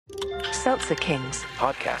Seltzer Kings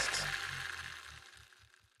podcasts.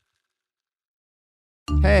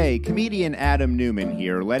 Hey, comedian Adam Newman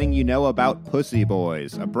here, letting you know about Pussy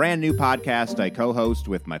Boys, a brand new podcast I co-host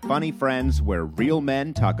with my funny friends where real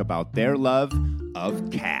men talk about their love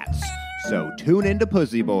of cats. So tune into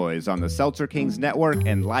Pussy Boys on the Seltzer Kings Network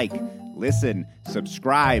and listen,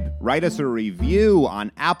 subscribe, write us a review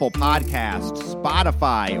on Apple Podcasts,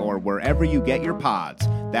 Spotify, or wherever you get your pods.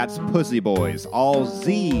 That's Pussy Boys, all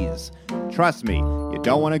Z's. Trust me, you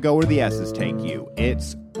don't want to go where the S's take you.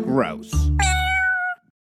 It's gross.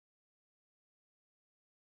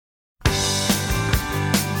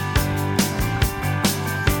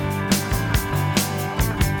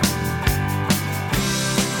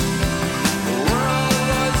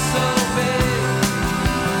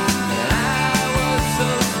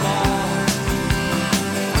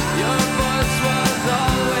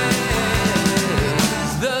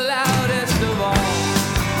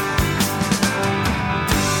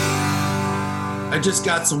 I just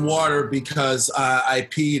got some water because I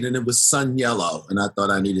peed and it was sun yellow, and I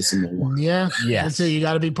thought I needed some more water. Yeah. So you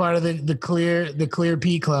got to be part of the clear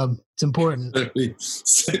pee club. It's important. Clear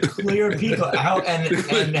pee club.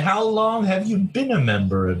 And how long have you been a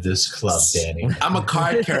member of this club, Danny? I'm a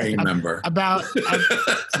card carrying member. About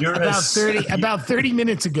 30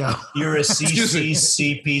 minutes ago. You're a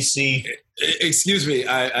CPC. Excuse me.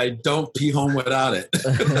 I don't pee home without it.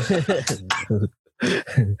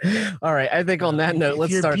 All right, I think on that note,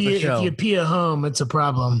 let's start the show. If you pee at home, it's a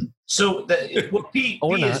problem. So pee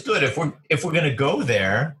is good. If we're going to go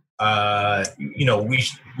there,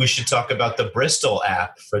 we should talk about the Bristol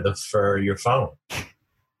app for your phone.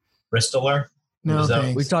 Bristoler? No,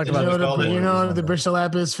 thanks. We talked about you know what the Bristol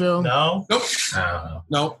app is, Phil? No. Nope.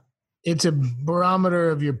 No. It's a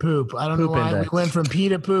barometer of your poop. I don't know why we went from pee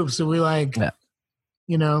to poop, so we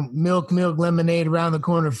milk, lemonade around the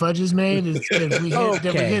corner, fudge is made. Did we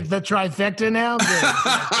hit the trifecta now?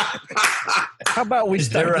 How about we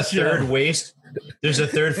start there a third waste? There's a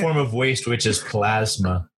third form of waste, which is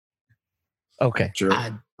plasma. Okay. Sure.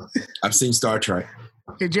 I've seen Star Trek.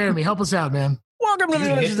 Hey, Jeremy, help us out, man. Welcome to the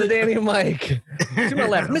Adventures of Danny and Mike. To my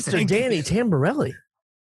left, Mr. Danny Tamborelli.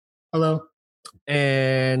 Hello.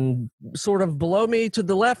 And sort of below me to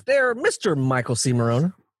the left there, Mr. Michael C.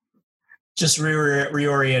 Morona. Just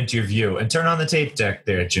reorient your view and turn on the tape deck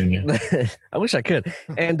there, Junior. I wish I could.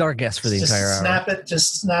 And our guest for the entire hour.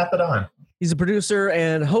 Just snap it on. He's a producer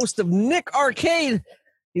and host of Nick Arcade.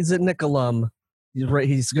 He's a Nick alum.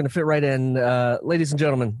 He's going to fit right in. Ladies and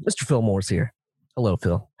gentlemen, Mr. Phil Moore's here. Hello,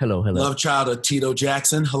 Phil. Hello. Love child of Tito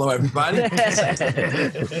Jackson. Hello, everybody.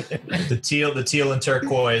 the teal and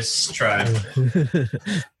turquoise tribe.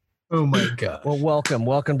 Oh my God. Well,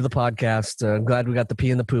 welcome to the podcast. I'm glad we got the pee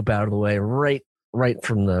and the poop out of the way right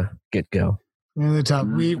from the get-go. Near the top.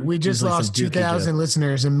 We just lost 2,000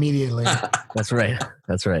 listeners immediately. That's right.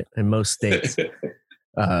 In most states.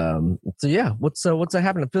 So yeah, what's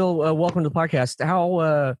happening? Phil, welcome to the podcast.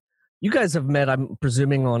 How you guys have met, I'm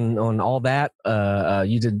presuming, on all that.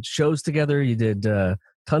 You did shows together, you did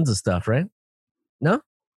tons of stuff, right? No?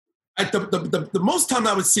 The most time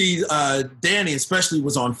I would see Danny, especially,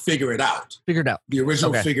 was on Figure It Out. The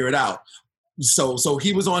original Figure It Out. So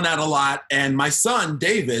he was on that a lot. And my son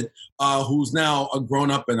David, who's now a grown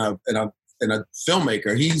up and a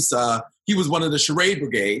filmmaker, he was one of the Charade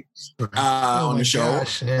Brigade on the show.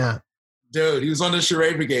 Gosh, yeah, dude, he was on the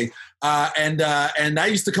Charade Brigade, and I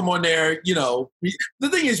used to come on there. The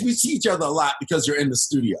thing is, we see each other a lot because you're in the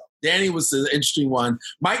studio. Danny was the interesting one.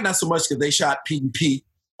 Mike, not so much because they shot Pete and Pete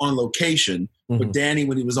on location, but Danny,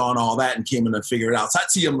 when he was on all that and came in to Figure It Out, so I'd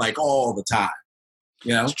see him like all the time.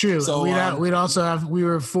 It's true. So we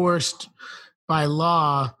were forced by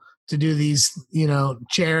law to do these,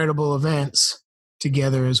 charitable events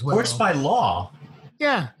together as well. Forced by law.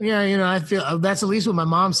 Yeah. I feel that's at least what my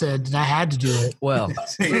mom said. I had to do it. Well,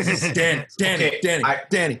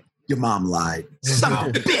 Danny, your mom lied. Son of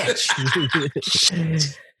a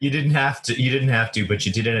bitch. You didn't have to, but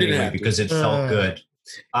you did it anyway because it felt good.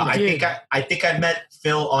 I think I met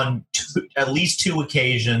Phil on at least 2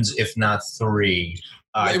 occasions, if not 3.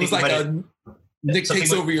 It was like a Nick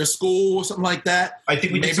takes over your school or something like that. I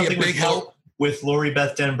think we did something with Lori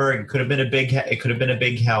Beth Denberg. It could have been a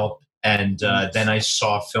big help. And then I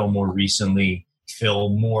saw Phil more recently. Phil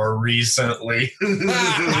more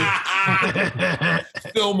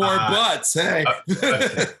butts. Hey,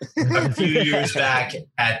 a few years back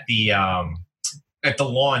at the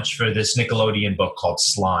launch for this Nickelodeon book called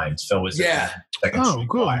Slimes. Phil was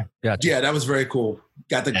cool. Gotcha. Yeah, that was very cool.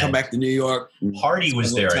 Got to come back to New York. Hardy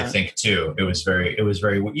was there, I think, too. It was very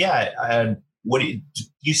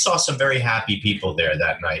you saw some very happy people there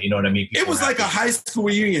that night. You know what I mean? People it was like a high school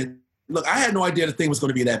reunion. Look, I had no idea the thing was going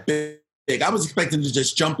to be that big. I was expecting to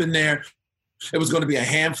just jump in there. It was going to be a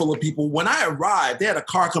handful of people. When I arrived, they had a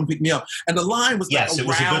car come pick me up, and the line was like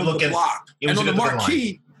around the block. And on the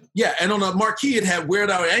marquee, and on the marquee, it had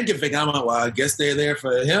Weird Al Yankovic. I'm like, well, I guess they're there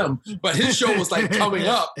for him. But his show was like coming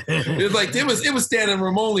up. It was like it was standing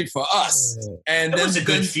room only for us. And that was a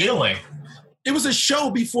good feeling. It was a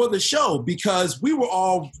show before the show because we were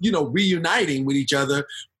all, reuniting with each other,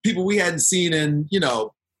 people we hadn't seen in,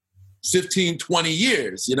 15, 20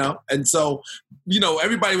 years, And so,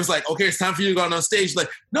 everybody was like, okay, it's time for you to go on stage. Like,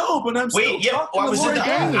 no, but I'm still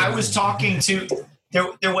talking I was talking to,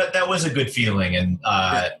 that was a good feeling. And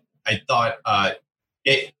I thought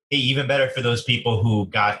it even better for those people who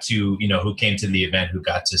got to, who came to the event, who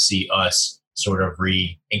got to see us sort of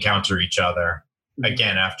re-encounter each other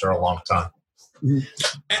again after a long time.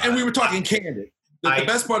 Mm-hmm. And we were talking candid. The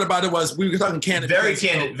best part about it was we were talking candid. Very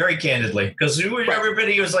candidly. Because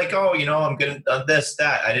everybody was like, oh, I'm going to this,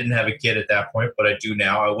 that. I didn't have a kid at that point, but I do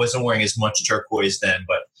now. I wasn't wearing as much turquoise then.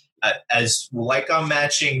 But I'm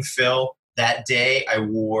matching Phil, that day I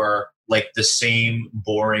wore like the same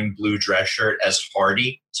boring blue dress shirt as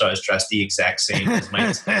Hardy. So I was dressed the exact same as my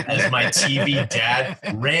TV dad,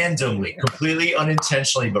 randomly, completely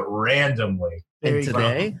unintentionally, but randomly. And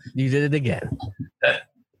today, you did it again.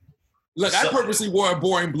 Look, I purposely wore a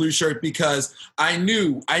boring blue shirt because I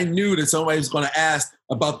knew that somebody was going to ask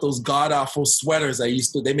about those god awful sweaters they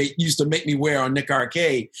used to make me wear on Nick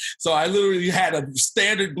Arcade. So I literally had a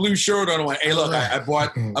standard blue shirt on. I went, hey, look, I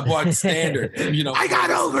bought standard. I got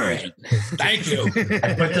over it. Thank you.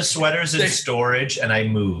 I put the sweaters in storage and I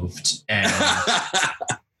moved. And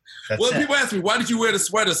people ask me, why did you wear the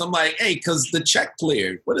sweaters? I'm like, hey, because the check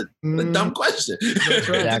cleared. What a dumb question. That's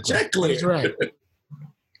right. The check cleared. That's right.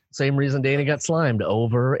 Same reason Danny got slimed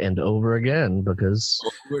over and over again because...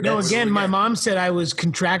 No, again, my mom said I was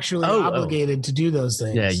contractually obligated to do those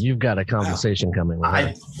things. Yeah, you've got a conversation coming.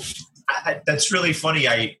 That's really funny.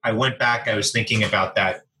 I went back. I was thinking about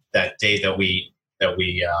that day that we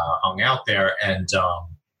hung out there, and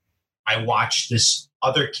I watched this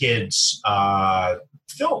other kid's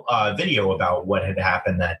video about what had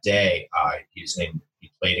happened that day.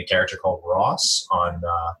 He played a character called Ross on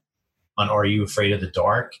Are You Afraid of the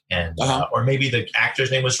Dark? And or maybe the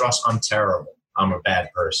actor's name was Ross. I'm terrible. I'm a bad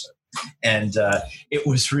person. And it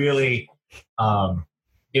was really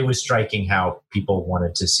it was striking how people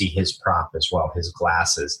wanted to see his prop as well, his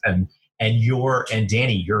glasses. And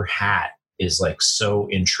Danny, your hat is like so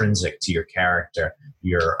intrinsic to your character.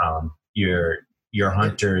 Your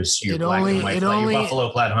hunters, your black and white, your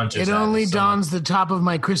buffalo plaid hunters. It only dons the top of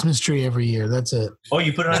my Christmas tree every year. That's it. Oh,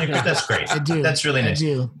 you put it on your. That's great. I do. That's really nice. I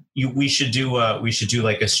do. We should do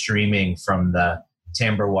like a streaming from the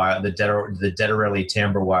Tamberweiler, the Detterelli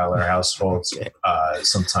Tamberweiler household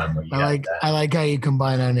sometime. Where I like how you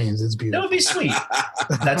combine our names. It's beautiful. That would be sweet.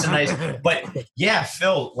 That's a nice. But yeah,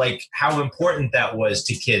 Phil, like how important that was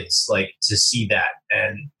to kids, like to see that,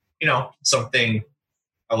 and something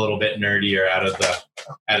a little bit nerdier out of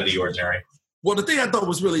the ordinary. Well, the thing I thought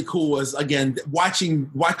was really cool was, again, watching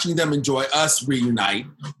them enjoy us reunite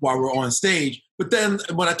while we're on stage. But then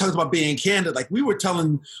when I talked about being candid, like we were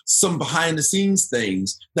telling some behind the scenes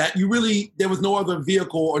things that there was no other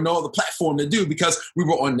vehicle or no other platform to do because we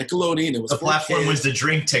were on Nickelodeon. It was the platform was the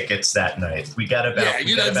drink tickets that night. We got about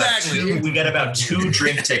we got about 2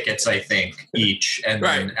 drink tickets, I think, each. And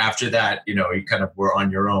then after that, you kind of were on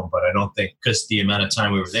your own. But I don't think because the amount of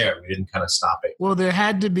time we were there, we didn't kind of stop it. Well, there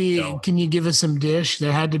had to be. Can you give us some dish?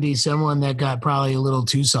 There had to be someone that got probably a little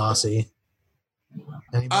too saucy.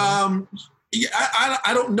 Anybody? Yeah,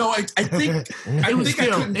 I don't know. I think it was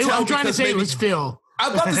Phil. I'm trying to say it was Phil. I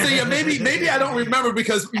was about to say maybe I don't remember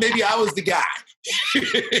because maybe I was the guy.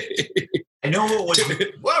 I know it was.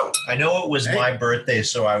 Whoa! I know it was my birthday,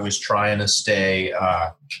 so I was trying to stay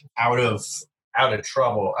out of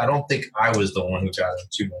trouble. I don't think I was the one who got in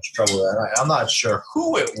too much trouble that night. I'm not sure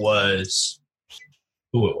who it was.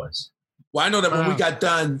 Well, I know that when we got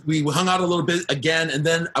done, we hung out a little bit again, and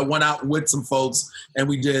then I went out with some folks, and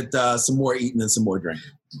we did some more eating and some more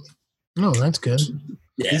drinking. Oh, that's good.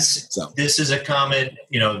 Yeah. This is a common,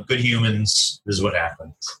 good humans. This is what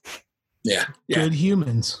happens. Yeah. Good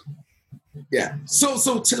humans. Yeah. So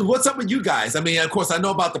what's up with you guys? I mean, of course, I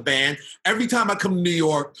know about the band. Every time I come to New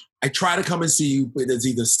York, I try to come and see you, but there's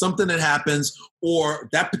either something that happens or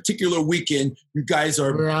that particular weekend, you guys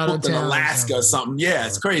are booked in Alaska or something. Yeah,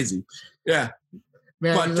 it's crazy. Yeah.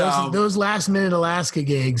 Man, but those last minute Alaska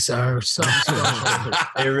gigs are something special.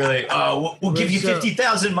 They really. We'll give you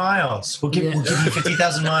 50,000 miles. We'll give you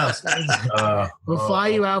 50,000 miles. We'll fly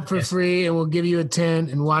you out for free, and we'll give you a tent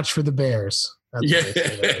and watch for the bears.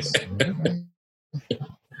 That's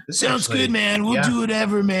Sounds good, man. We'll do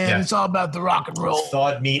whatever, man. Yeah. It's all about the rock and roll.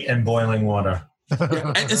 Thawed meat and boiling water.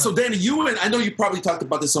 and so, Danny, I know you probably talked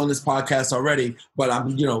about this on this podcast already, but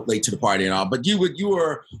I'm late to the party and all. But you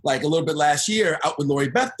were like a little bit last year out with Lori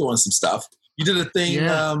Beth doing some stuff. You did a thing,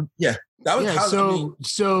 That was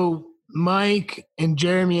so Mike and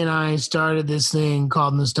Jeremy and I started this thing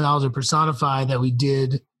called Nostalgia Personified that we've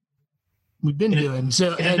been doing.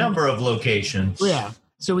 So in a number of locations. Yeah.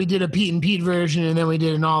 So we did a Pete and Pete version, and then we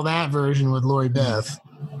did an all that version with Lori Beth,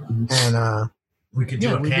 and we could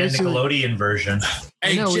do a Nickelodeon version.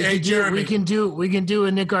 Jeremy, we can do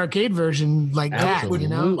a Nick Arcade version like Absolutely. that. You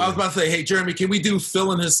know, I was about to say, hey Jeremy, can we do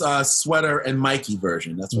Phil in his sweater and Mikey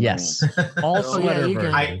version? That's what yes, all sweater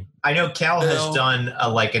version. I know Cal has done a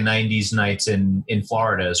 90s nights in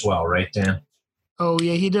Florida as well, right, Dan? Oh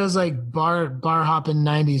yeah, he does like bar hopping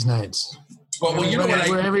 90s nights. Well,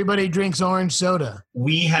 where everybody drinks orange soda.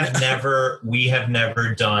 We have never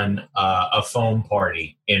done a foam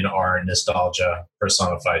party in our Nostalgia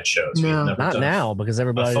Personified shows. No, not now because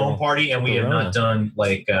everybody a foam party, and we have not done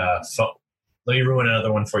let me ruin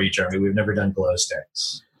another one for you, Jeremy. We've never done glow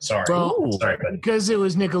sticks. Sorry, sorry, buddy. Because it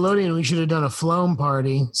was Nickelodeon, we should have done a Floam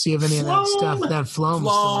party. See if any of that stuff Floam.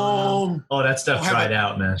 Oh, that stuff dried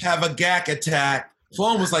out, man. Have a gack attack.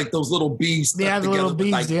 Foam was like those little bees. Yeah, the little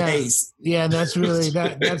bees. Paste. Yeah, that's really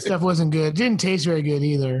that stuff wasn't good. Didn't taste very good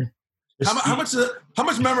either. How much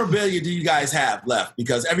memorabilia do you guys have left?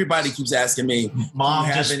 Because everybody keeps asking me. Mom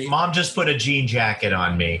just put a jean jacket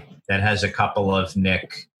on me that has a couple of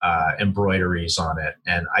Nick embroideries on it,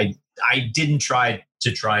 and I didn't try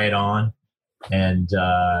it on, and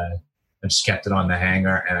I just kept it on the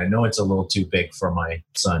hanger. And I know it's a little too big for my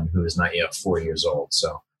son, who is not yet 4 years old.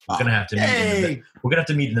 So. We're gonna have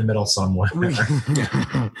to meet in the middle somewhere.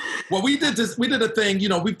 Well, we did a thing.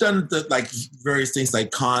 We've done various things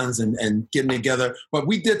like cons and getting together. But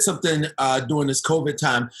we did something during this COVID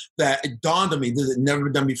time that it dawned on me that it never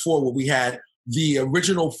been done before. Where we had the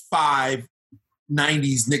original 5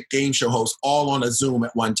 '90s Nick game show hosts all on a Zoom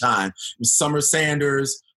at one time. It was Summer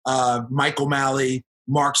Sanders, Mike O'Malley,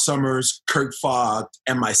 Mark Summers, Kurt Fogg,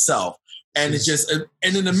 and myself. And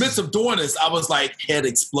and in the midst of doing this, I was like, head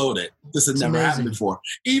exploded. This had never happened before.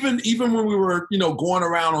 Even when we were, going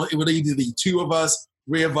around, it would either be 2 of us,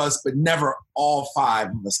 3 of us, but never all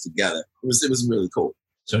 5 of us together. It was really cool.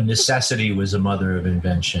 So necessity was a mother of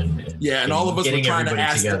invention. And all of us were trying to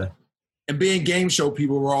ask together. And being game show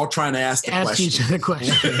people, we're all trying to ask each other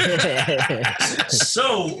question.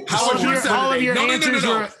 So, how was your answers?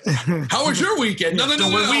 How was your weekend?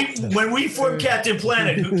 When we form Captain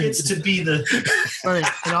Planet, who gets to be the? Right.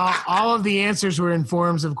 And all of the answers were in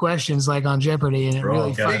forms of questions, like on Jeopardy, and it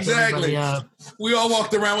really fucked everybody up. We all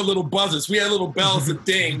walked around with little buzzers. We had little bells that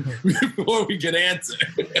ding before we could answer.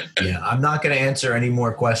 Yeah, I'm not going to answer any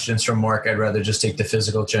more questions from Mark. I'd rather just take the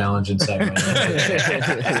physical challenge and say.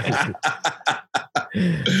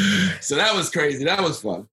 So that was crazy. That was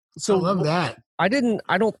fun. So I love that. I think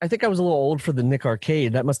I was a little old for the Nick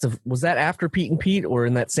Arcade. Was that after Pete and Pete or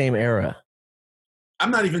in that same era? I'm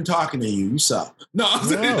not even talking to you. You suck. No, I'm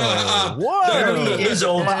saying, Whoa. He is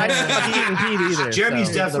old. I didn't Pete and Pete either.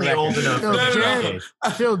 Jeremy's definitely old enough.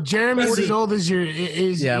 Phil, Jeremy's as old as your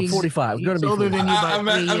is. Yeah, I'm 45. He's older than you. I'm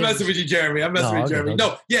messing with you, Jeremy. I'm messing with Jeremy.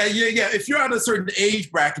 No, yeah. If you're on a certain age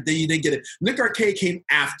bracket, then you didn't get it. Nick Arcade came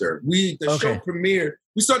after. The show premiered.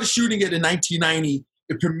 We started shooting it in 1990.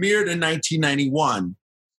 It premiered in 1991.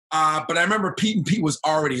 But I remember Pete and Pete was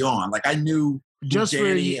already on. Like I knew. Just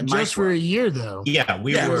for a year, though. Yeah,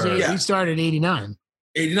 we started 89.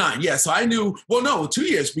 89, yeah. So I knew. Well, no, 2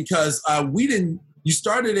 years because we didn't. You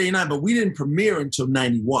started 89, but we didn't premiere until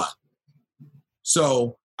 91.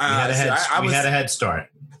 So we had a head start.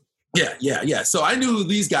 Yeah. So I knew who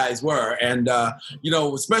these guys were, and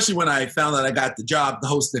especially when I found out I got the job to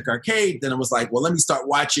host Nick Arcade, then it was like, well, let me start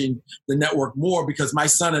watching the network more because my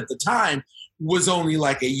son at the time was only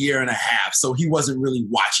like a year and a half, so he wasn't really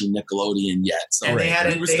watching Nickelodeon yet. So and they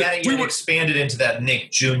hadn't expanded into that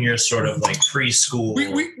Nick Jr. sort of like preschool.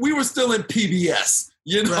 We were still in PBS,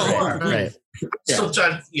 Right.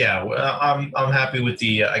 Sometimes, I'm happy with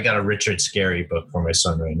the. I got a Richard Scarry book for my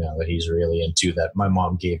son right now that he's really into. That my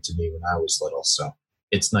mom gave to me when I was little, so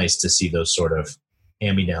it's nice to see those sort of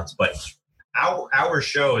hand-me-downs. But our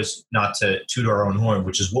show is not to toot our own horn,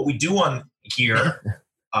 which is what we do on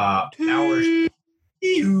our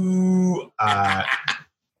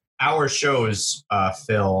our shows,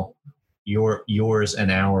 Phil, yours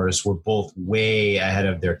and ours were both way ahead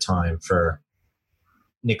of their time for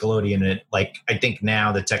Nickelodeon. And I think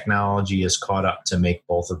now the technology is caught up to make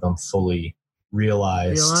both of them fully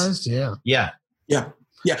realized. Yeah.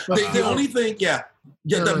 The only thing,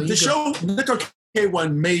 the show Nickelodeon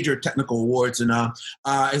won major technical awards, and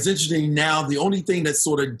it's interesting now. The only thing that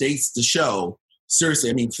sort of dates the show, seriously,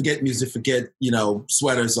 I mean, forget music, forget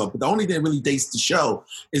sweaters, but the only thing that really dates the show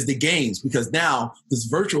is the games, because now this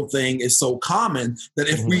virtual thing is so common that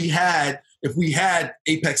if we had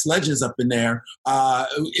Apex Legends up in there,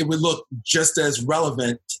 it would look just as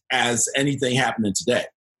relevant as anything happening today.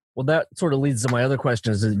 Well, that sort of leads to my other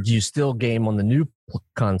question: is do you still game on the new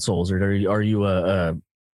consoles, or are you a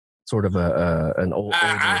sort of an old?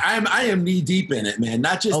 I am knee deep in it, man.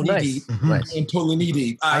 Not just knee deep. Nice. I'm totally knee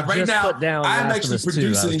deep. Right now, I'm actually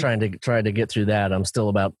producing. I was trying to get through that. I'm still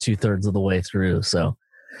about 2/3 of the way through. So,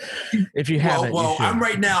 if you haven't, I'm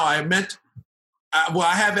right now. I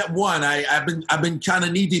have at one. I've been kind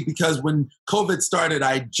of knee deep because when COVID started,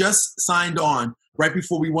 I just signed on right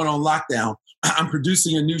before we went on lockdown. I'm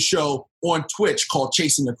producing a new show on Twitch called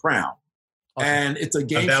Chasing the Crown. Okay. And it's a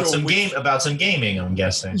game about show about some gaming, I'm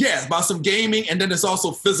guessing. Yeah, about some gaming, and then there's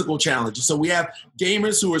also physical challenges. So we have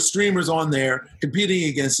gamers who are streamers on there competing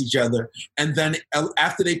against each other, and then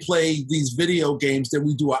after they play these video games, then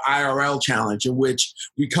we do an IRL challenge in which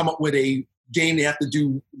we come up with a game they have to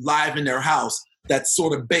do live in their house that's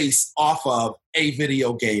sort of based off of a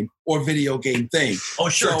video game or video game thing. Oh,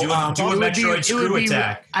 sure. Do a Metroid Screw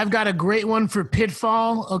Attack. I've got a great one for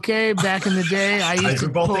Pitfall, okay? Back in the day, we're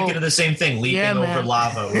both thinking of the same thing, leaping over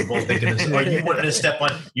lava. We're both thinking of the same thing. You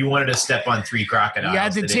wanted to step on 3 crocodiles. You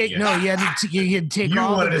had to take, you had to take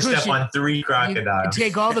all the cushions. You wanted to step on 3 crocodiles. You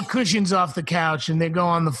take all the cushions off the couch and they go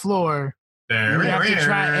on the floor.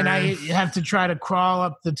 I have to try to crawl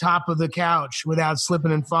up the top of the couch without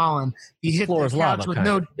slipping and falling. You hit the couch with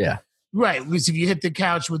no, right? Because if you hit the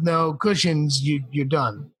couch with no cushions, you're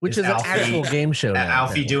done. Which is an actual game show.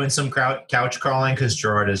 Alfie doing some couch crawling because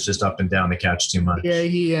Gerard is just up and down the couch too much. Yeah,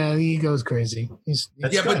 he goes crazy.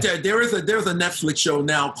 But there's a Netflix show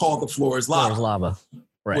now called The Floor is Lava. Floor is Lava,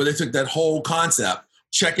 right? Where they took that whole concept.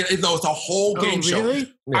 Check it. It's a whole game show.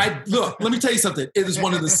 Really? Yeah. Let me tell you something. It is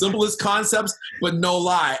one of the simplest concepts, but no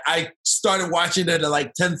lie. I started watching it at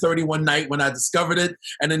like 10:30 one night when I discovered it,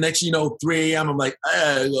 and the next, 3 a.m. I'm like,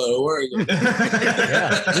 I go to work.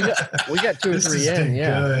 We got 2 or 3 in.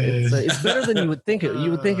 Yeah, it's better than you would think.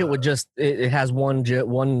 You would think it would just it has one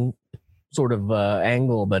sort of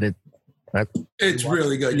angle, but it's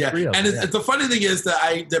really good. Yeah, and the funny thing is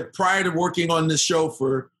that prior to working on this show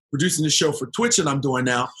producing the show for Twitch that I'm doing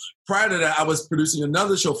now. Prior to that, I was producing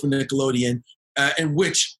another show for Nickelodeon in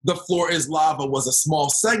which The Floor is Lava was a small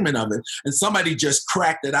segment of it. And somebody just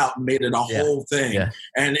cracked it out and made it a whole thing. Yeah.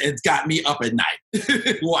 And it's got me up at night.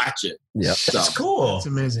 Watch it. Yeah, that's cool. It's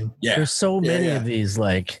amazing. Yeah. There's so many of these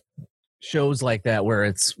shows like that where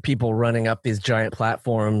it's people running up these giant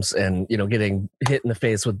platforms and getting hit in the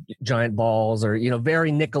face with giant balls, or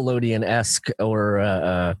very Nickelodeon-esque, or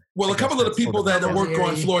a couple of the people that work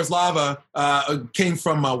on Floor is Lava came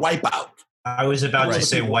from Wipeout. I was about to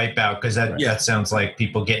say Wipeout because that sounds like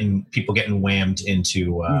people getting whammed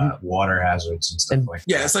into water hazards and stuff like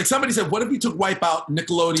that. Yeah, it's like somebody said, what if you took Wipeout,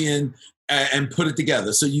 Nickelodeon, and put it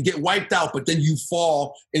together? So you get wiped out, but then you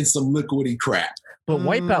fall in some liquidy crap. But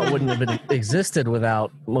Wipeout wouldn't have existed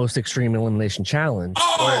without Most Extreme Elimination Challenge.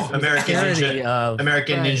 Oh! Or American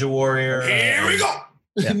Ninja Warrior. Here we go.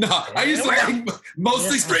 Yeah. No, I used to like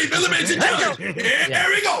Most Extreme Elimination Challenge. Here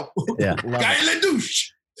we go. Yeah. Guy La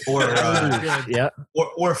Douche. Or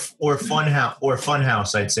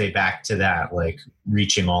Funhouse, I'd say back to that, like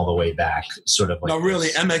reaching all the way back, sort of like. No, really,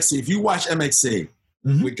 MXC. If you watch MXC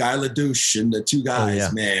with Guy La Douche and the two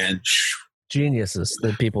guys, man. Geniuses,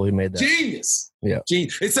 the people who made that. Genius. Yeah.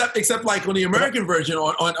 Except like on the American version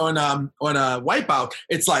on Wipeout,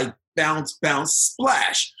 it's like bounce, bounce,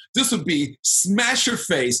 splash. This would be smash your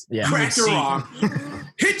face, crack your arm,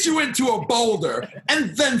 hit you into a boulder,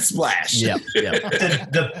 and then splash. Yeah.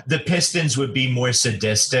 The Pistons would be more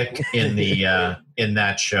sadistic in the in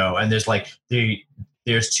that show, and there's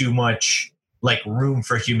too much room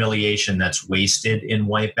for humiliation that's wasted in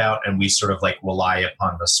Wipeout, and we sort of rely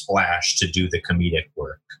upon the splash to do the comedic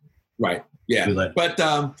work. Right. Yeah. But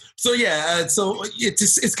so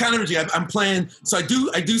it's kind of interesting. I'm playing. So I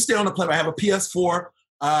do stay on the play. I have a PS4.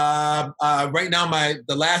 Right now,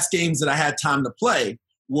 the last games that I had time to play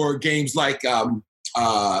were games like Last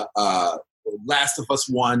of Us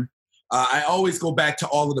 1. I always go back to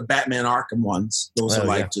all of the Batman Arkham ones. Those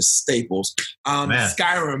are just staples.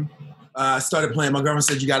 Skyrim. I started playing. My girlfriend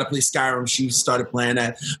said, you got to play Skyrim. She started playing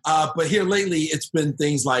that. But here lately, it's been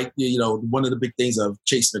things like, one of the big things of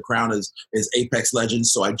chasing the crown is Apex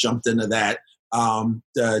Legends. So I jumped into that.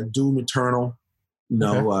 Doom Eternal.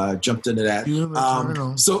 Jumped into that.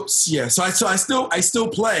 So I still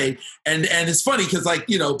play, and it's funny because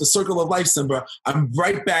the circle of life, Simba. I'm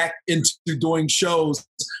right back into doing shows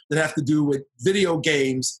that have to do with video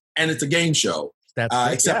games, and it's a game show.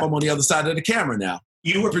 Except I'm on the other side of the camera now.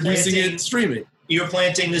 You were producing it, and streaming. You were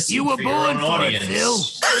planting the seed. You were for born your own for audience. it, Phil.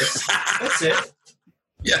 That's it.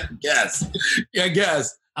 Yeah, I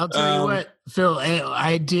guess. I'll tell you what, Phil.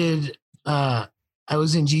 I did. I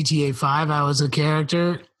was in GTA 5. I was a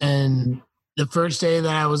character, and the first day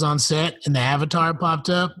that I was on set and the avatar popped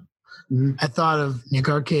up, I thought of Nick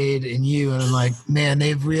Arcade and you, and I'm like, man,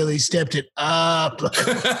 they've really stepped it up. like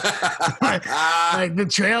the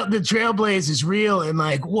Trailblaze is real, and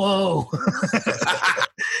like, whoa.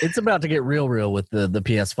 It's about to get real with the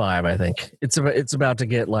PS5. I think it's about to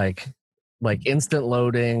get like instant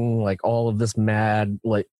loading, like all of this mad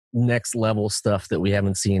like next level stuff that we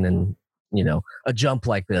haven't seen in a jump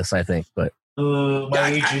like this. I think, but my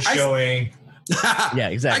age is showing. Yeah,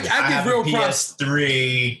 exactly. I have real a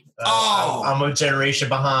PS3. I'm a generation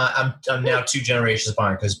behind. I'm now 2 generations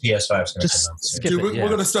behind because PS5 is going to come out soon. Dude, we're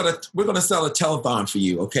going to start a telethon for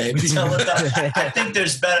you, okay? I think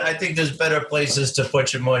there's better places to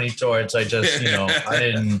put your money towards. I just I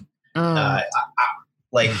didn't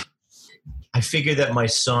I figure that my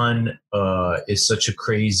son is such a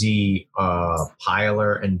crazy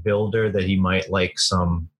piler and builder that he might like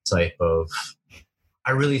some type of.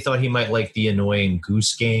 I really thought he might like the annoying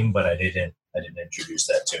Goose Game, but I didn't introduce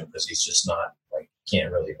that to him because he's just not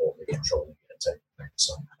can't really hold the control type of thing.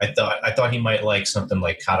 So I thought he might like something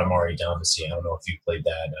like Katamari Damacy. I don't know if you played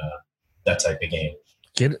that type of game.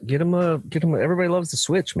 Get him. Everybody loves the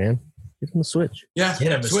Switch, man. Get him the Switch. Yeah,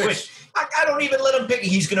 get him the Switch. I don't even let him pick.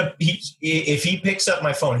 If he picks up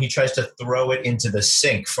my phone, he tries to throw it into the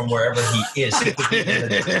sink from wherever he is.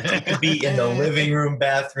 It could be in the living room,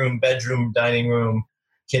 bathroom, bedroom, dining room,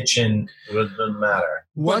 kitchen. It doesn't matter.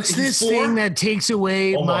 What's this thing that takes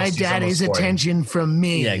away my daddy's attention from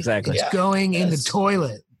me? Yeah, exactly. It's going in the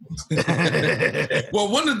toilet.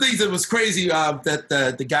 Well, one of the things that was crazy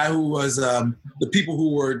that the guy who was the people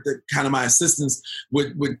who were kind of my assistants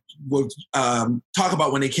would talk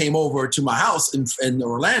about when they came over to my house in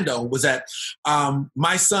Orlando was that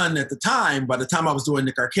my son at the time, by the time I was doing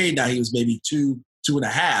Nick Arcade, now he was maybe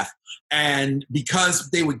 2.5. And because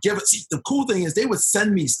they would give it, see, the cool thing is they would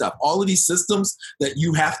send me stuff. All of these systems that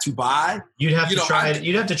you have to buy. You'd have to try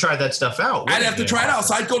that stuff out. I'd have to try it out.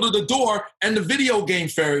 So I'd go to the door and the video game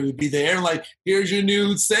fairy would be there. Like, here's your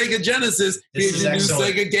new Sega Genesis. Here's your new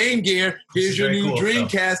Sega Game Gear. Here's your new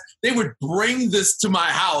Dreamcast. They would bring this to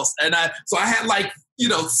my house. And so I had 5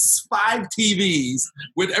 TVs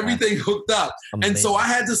with everything hooked up. Amazing. And so I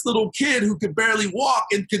had this little kid who could barely walk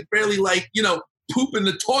and could barely poop in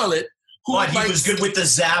the toilet. But he was good with the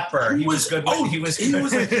zapper. He was good.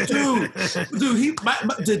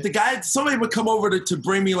 The guy. Somebody would come over to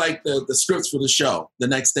bring me the scripts for the show, the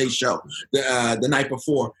next day's show, the night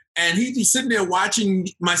before, and he'd be sitting there watching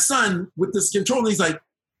my son with this controller. He's like,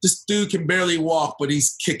 this dude can barely walk, but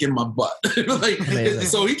he's kicking my butt.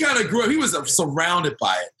 So he kind of grew up. He was surrounded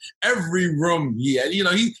by it. Every room he had,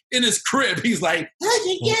 he in his crib, he's like, I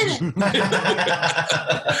can get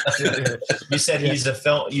it. You said he's a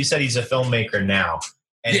filmmaker now.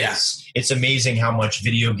 And it's amazing how much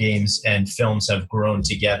video games and films have grown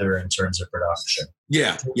together in terms of production.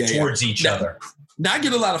 Towards each other. Now I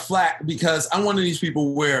get a lot of flack because I'm one of these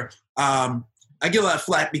people where I get a lot of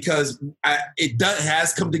flack because it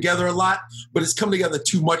has come together a lot, but it's come together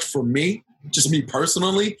too much for me, just me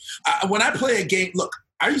personally. When I play a game, look,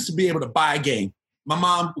 I used to be able to buy a game. My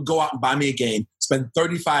mom would go out and buy me a game, spend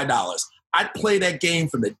 $35. I'd play that game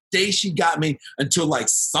from the day she got me until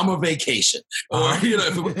summer vacation. Or,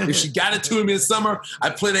 if she got it to me in summer,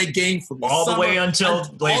 I'd play that game from all the way until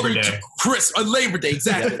Labor Day. Labor Day,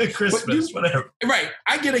 exactly. Christmas, whatever. Right.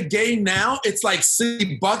 I get a game now, it's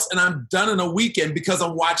 $60 and I'm done in a weekend because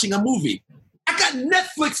I'm watching a movie. I got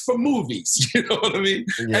Netflix for movies, you know what I mean?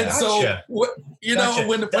 Yeah. And so,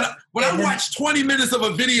 when I watch 20 minutes of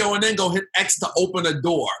a video and then go hit X to open a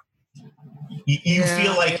door, you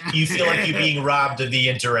feel like you're being robbed of the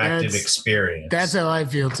interactive experience. That's how I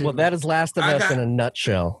feel too. Well, that is Last of Us in a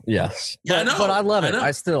nutshell. Yes, but I love it.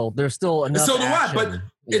 There's still enough. So do action. I. But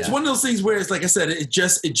it's one of those things where it's like I said, it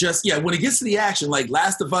just when it gets to the action, like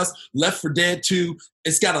Last of Us, Left 4 Dead 2,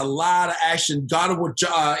 it's got a lot of action. God of War,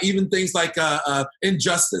 even things like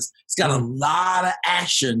Injustice, it's got a lot of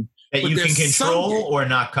action. That you can control or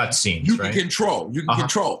not cutscenes, you right? Can control. You can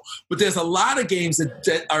control. But there's a lot of games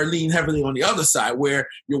that are lean heavily on the other side where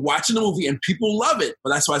you're watching the movie and people love it.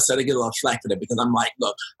 But that's why I said I get a little flack for that because I'm like,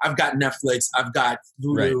 look, I've got Netflix, I've got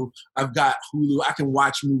Hulu, I've got Hulu. I can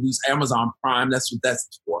watch movies, Amazon Prime. That's what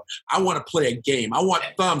that's for. I want to play a game. I want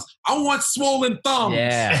thumbs. I want swollen thumbs.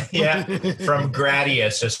 Yeah. Yeah. From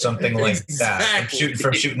Gradius or something like that.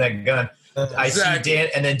 From shooting that gun. I see Dan,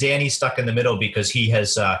 and then Danny's stuck in the middle because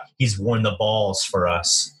he's worn the balls for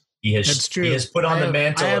us. That's true. He has put on the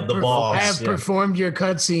mantle of the balls. I have performed your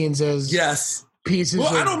cutscenes as pieces.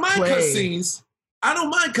 Well, of I don't mind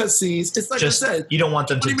cutscenes. It's like I said, you don't want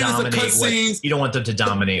them to dominate. You don't want them to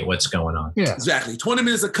dominate what's going on. Yeah, exactly. 20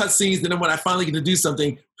 minutes of cutscenes, and then when I finally get to do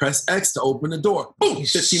something, press X to open the door. Boom!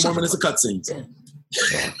 15 more minutes of cutscenes.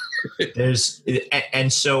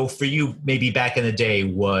 And so for you, maybe back in the day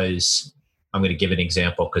was. I'm going to give an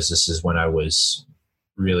example because this is when I was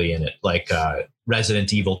really in it. Like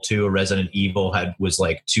Resident Evil 2 or Resident Evil was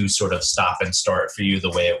like to sort of stop and start for you the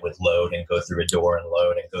way it would load and go through a door and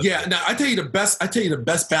load and go. Yeah. Now I tell you the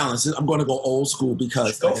best balance. I'm going to go old school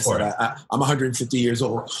because I'm 150 years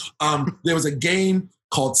old. There was a game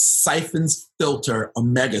called Siphon's Filter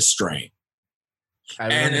Omega Strain,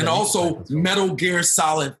 and also Metal Gear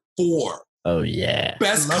Solid 4. Oh yeah,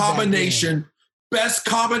 best combination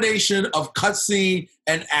of cutscene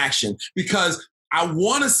and action because I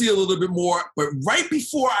want to see a little bit more, but right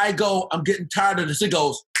before I go, I'm getting tired of this. It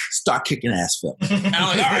goes, start kicking ass, Phil. And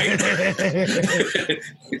I'm like, all right.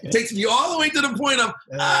 It takes me all the way to the point of,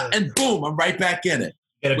 and boom, I'm right back in it.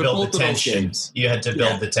 You got to build the tension. You had to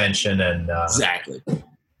build the tension and exactly.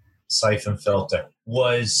 Siphon Filter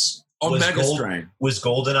was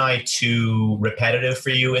GoldenEye 2 repetitive for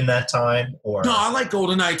you in that time? Or no, I like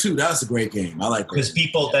GoldenEye 2. That's a great game. I like because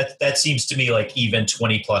people that seems to me like even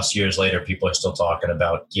 20 plus years later, people are still talking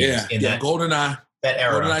about games in that GoldenEye, that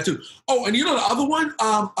era. GoldenEye 2. Oh, and you know the other one,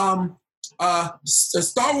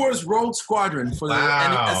 Star Wars Rogue Squadron for the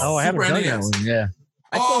I haven't done that one. Yeah,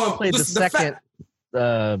 I still played the second.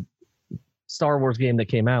 Star Wars game that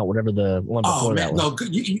came out, whatever the one before that was. No,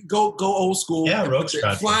 you go old school. Yeah, Rogue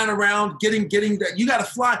Squadron. Flying around, getting that. You got to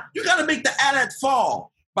fly. You got to make the AT-AT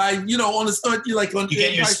fall by on the start. You like on you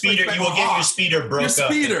get your speeder. You will get your speeder broke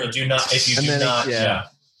up. If you do not.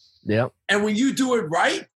 Yeah. And when you do it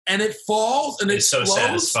right, and it falls, and it's so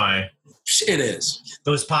satisfying. It is.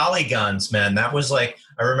 Those polygons, man. That was like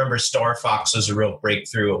I remember Star Fox was a real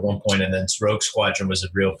breakthrough at one point, and then Rogue Squadron was a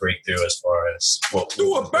real breakthrough as far as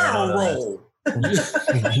do a barrel roll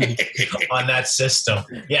on that system.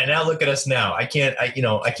 Yeah, now look at us now. I can't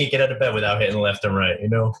get out of bed without hitting left and right.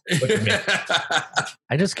 Look at me.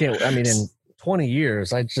 I just can't. I mean, in 20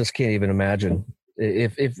 years, I just can't even imagine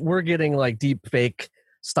if we're getting like deep fake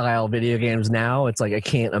style video games now. It's like I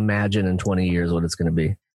can't imagine in 20 years what it's going to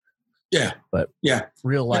be. Yeah, but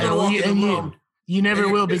real life. You never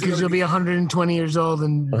will because you'll be 120 years old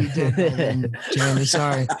and be dead. Jeremy,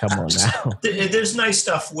 sorry. Come on now. There's nice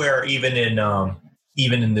stuff where even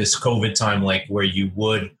in this COVID time, like where you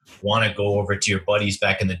would want to go over to your buddies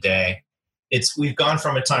back in the day. We've gone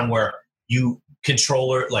from a time where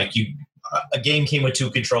a game came with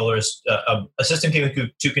 2 controllers, a system came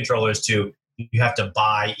with 2 controllers to you have to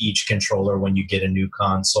buy each controller when you get a new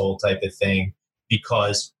console type of thing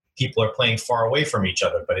because people are playing far away from each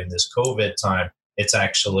other. But in this COVID time, it's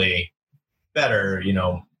actually better.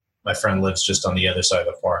 My friend lives just on the other side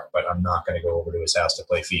of the park, but I'm not going to go over to his house to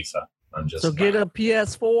play FIFA. Get a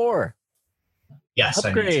PS4. Yes,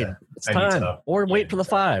 upgrade. It's time. Or wait for the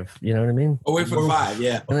 5. You know what I mean? Or wait for the 5,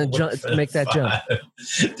 yeah. And then make that jump.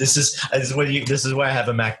 This is why I have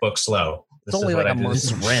a MacBook Slow. It's only like a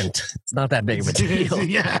month's rent. It's not that big of a deal.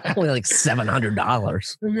 Yeah, only like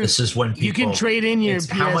 $700. This is when people, you can trade in your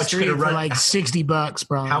PS3 for like $60,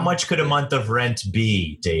 bro. How much could a month of rent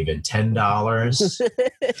be, David? $10?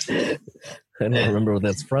 I don't remember what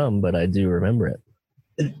that's from, but I do remember it.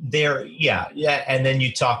 And then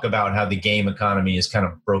you talk about how the game economy is kind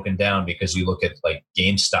of broken down because you look at like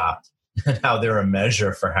GameStop and how they're a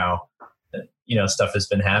measure for how stuff has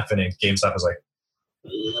been happening. GameStop is like,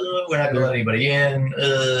 we're not gonna let anybody in.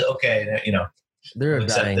 Okay, they're a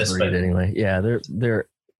dying breed anyway. Yeah, they're.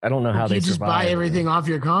 I don't know how they just buy everything off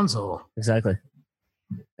your console. Exactly.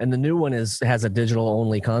 And the new one has a digital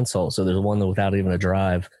only console, so there's one without even a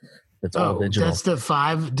drive. That's all digital. That's the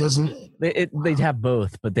 5. Doesn't they have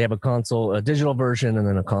both, but they have a digital version, and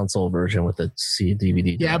then a console version with a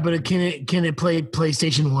DVD. Yeah, but can it play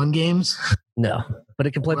PlayStation 1 games? No, but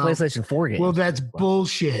it can play PlayStation 4 games. Well, that's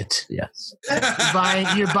bullshit. Yes,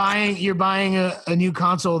 you're buying a new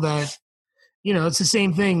console that, it's the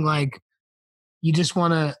same thing. Like, you just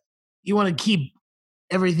want to you want to keep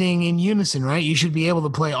everything in unison, right? You should be able to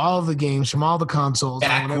play all of the games from all the consoles.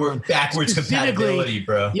 Backwards compatibility,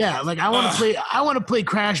 bro. Yeah, like I want to play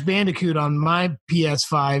Crash Bandicoot on my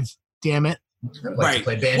PS5. Damn it! I'd like to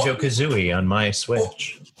play Banjo-Kazooie on my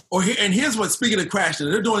Switch. And here's what, speaking of Crash,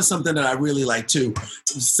 they're doing something that I really like too.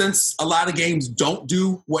 Since a lot of games don't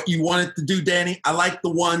do what you want it to do, Danny, I like the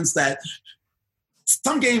ones that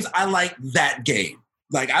some games I like that game.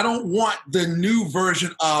 Like, I don't want the new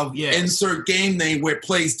version of insert game name where it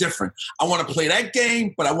plays different. I want to play that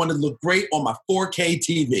game, but I want to look great on my 4K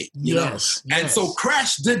TV. You know? And so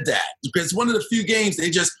Crash did that because one of the few games they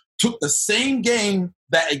just took the same game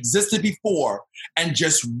that existed before and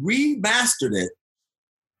just remastered it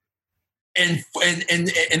in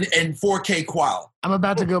 4K quality. I'm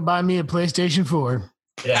about to go buy me a PlayStation 4.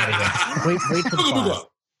 Get out of here. Wait for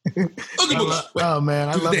the oh man,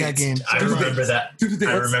 I love that game. I remember that.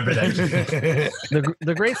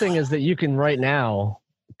 The great thing is that you can right now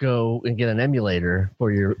go and get an emulator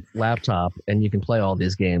for your laptop, and you can play all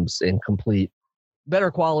these games in complete better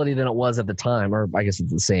quality than it was at the time, or I guess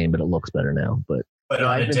it's the same, but it looks better now. But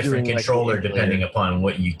on a different controller, depending upon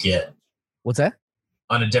what you get. What's that?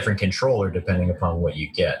 On a different controller, depending upon what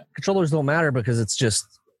you get. Controllers don't matter because it's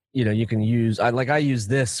just you can use. I use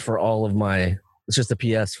this for all of my. It's just a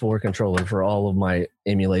PS4 controller for all of my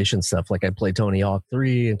emulation stuff. Like I play Tony Hawk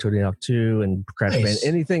 3 and Tony Hawk 2 and Crash Band,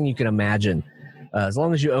 anything you can imagine. As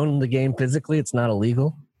long as you own the game physically, it's not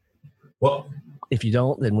illegal. Well, if you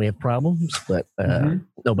don't, then we have problems. But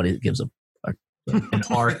nobody gives a an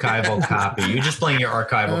archival copy. You're just playing your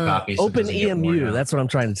archival copies. Open EMU. That's what I'm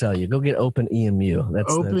trying to tell you. Go get Open EMU.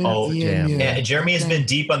 That's EMU. Yeah, Jeremy has been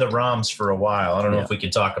deep on the ROMs for a while. I don't know if we can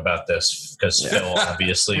talk about this because Phil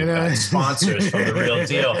obviously got sponsors from the real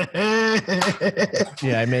deal.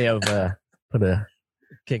 Yeah, I may have put a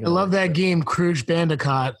kick. I love that game, Crash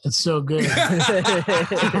Bandicoot. It's so good.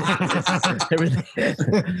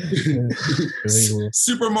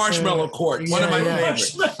 Super Marshmallow Court. One of my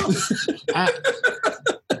favorites.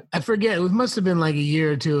 I forget. It must have been like a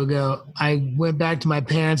year or two ago. I went back to my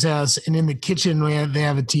parents' house, and in the kitchen they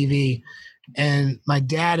have a TV, and my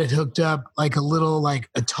dad had hooked up like a little like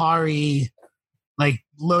Atari, like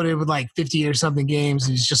loaded with like 50 or something games.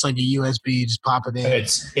 And it's just like a USB, just pop it in.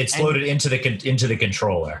 It's loaded into the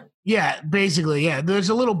controller. Yeah, basically, yeah. There's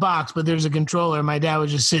a little box, but there's a controller. My dad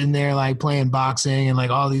was just sitting there like playing boxing and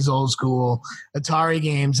like all these old school Atari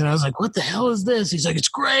games. And I was like, what the hell is this? He's like, it's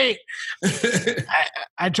great.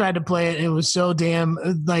 I tried to play it. And it was so damn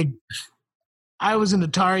like I was an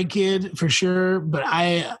Atari kid for sure, but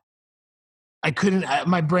I couldn't.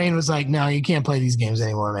 My brain was like, no, you can't play these games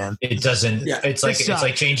anymore, man. It doesn't. Yeah, it's like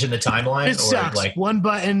changing the timeline. It sucks. Like one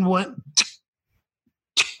button, one.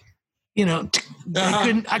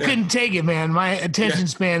 I couldn't take it, man. My attention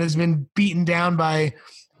span has been beaten down by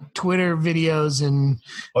Twitter videos and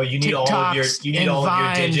you need TikToks all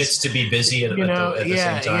of your digits to be busy at the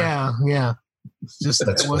same time. Yeah. Just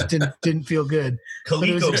didn't feel good. But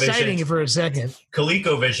it was exciting for a second.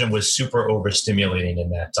 ColecoVision was super overstimulating in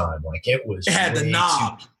that time. Like it had the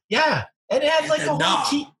knob. And it had like a whole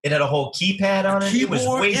key. It had a whole keypad on it.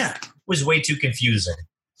 Keyboard, it was way too confusing.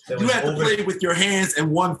 You had to play with your hands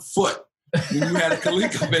and one foot. When you had a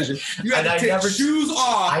ColecoVision, you had to take shoes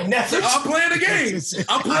off. I'm playing the game.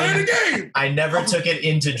 I'm playing the game. I never took it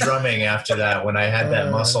into drumming after that when I had that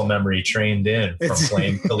muscle memory trained in from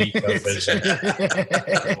playing ColecoVision.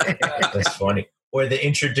 That's funny. Or the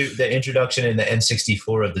introduction in the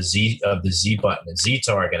N64 of the Z button and Z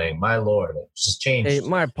targeting. My lord, it just changed. Hey,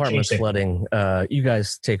 my apartment's flooding. You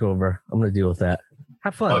guys take over. I'm going to deal with that.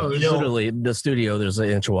 Have fun. Literally, the studio, there's an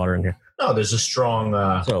inch of water in here. No, there's a strong.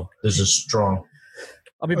 I'll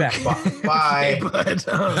be back. Bye.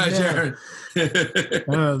 Jared.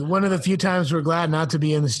 One of the few times we're glad not to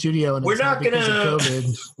be in the studio. And we're not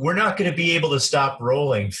gonna be able to stop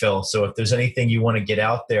rolling, Phil. So if there's anything you want to get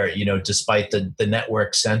out there, despite the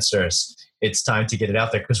network censors, it's time to get it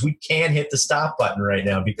out there because we can't hit the stop button right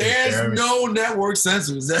now because there's no network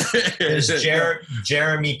censors.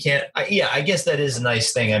 Jeremy can't. I guess that is a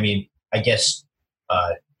nice thing. I mean, I guess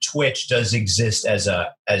Twitch does exist as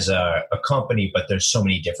a company, but there's so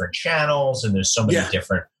many different channels and there's so many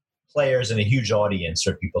different players and a huge audience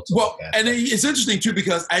for people to look at. And it's interesting too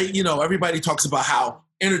because everybody talks about how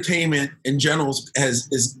entertainment in general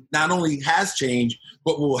is not only has changed,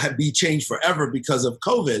 but will be changed forever because of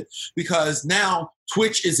COVID. Because now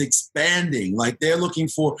Twitch is expanding. Like they're looking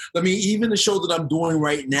for. Even the show that I'm doing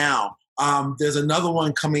right now. There's another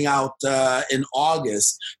one coming out in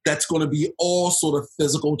August that's going to be all sort of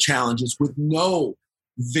physical challenges with no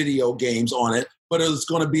video games on it, but it was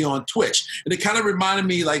going to be on Twitch. And it kind of reminded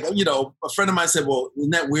me, like, a friend of mine said, well, isn't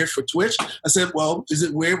that weird for Twitch? I said, well, is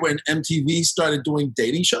it weird when MTV started doing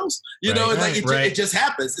dating shows? It just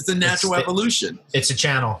happens. It's a natural evolution. It's a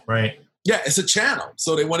channel, right? Yeah, it's a channel.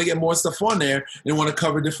 So they want to get more stuff on there and want to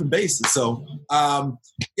cover different bases. So,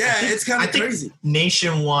 it's kind of crazy.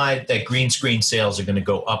 Nationwide, that green screen sales are going to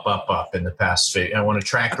go up in the past. I want to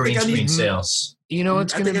track green screen sales. You know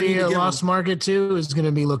what's going to be a lost market too is going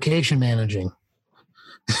to be location managing.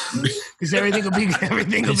 Because everything will be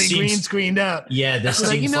green screened up. Yeah, this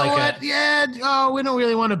seems you know like what? We don't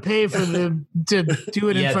really want to pay for to do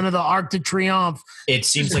it in front of the Arc de Triomphe. It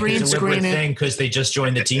seems like a deliberate thing because they just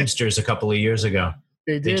joined the Teamsters a couple of years ago.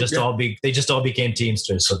 They just all became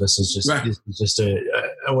Teamsters. So this is just a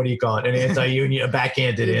what do you call it? An anti-union, a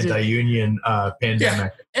backhanded anti-union pandemic. Yeah.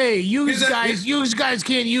 Hey, you guys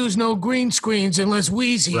can't use no green screens unless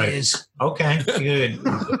Wheezy is. Okay, good.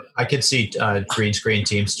 I could see green screen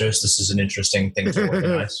Teamsters. This is an interesting thing to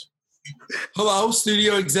organize. Hello,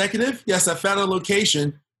 studio executive. Yes, I found a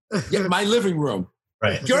location. Yeah, my living room.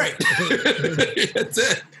 Right. Great. That's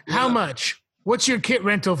it. How much? What's your kit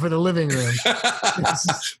rental for the living room?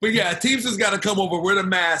 But yeah, Teamsters got to come over with a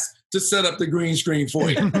mask to set up the green screen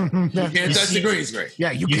for you. You can't touch the green screen.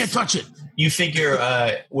 Yeah, you can't touch it. You figure,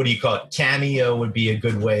 what do you call it? Cameo would be a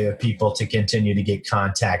good way of people to continue to get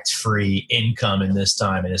contact-free income in this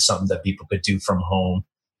time, and it's something that people could do from home.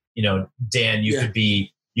 Dan, you could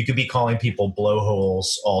be calling people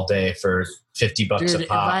blowholes all day for $50 a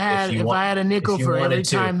pop. If I had a nickel for every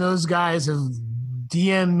time those guys have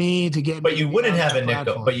DM me to get. But you wouldn't have a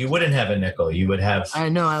nickel. You would have. I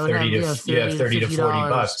know. I would have 30 to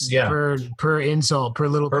 $40. Yeah. Per insult, per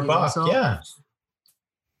little. Per buck. Insult. Yeah.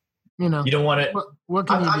 You don't want it. What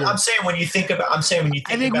can you do? I'm saying when you think about. I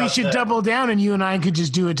think we should double down, and you and I could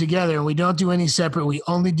just do it together, and we don't do any separate. We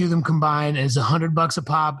only do them combined as $100 a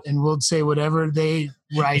pop, and we'll say whatever they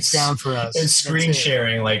write down for us. And screen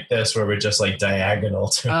sharing like this, where we're just like diagonal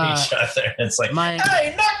to each other. It's like,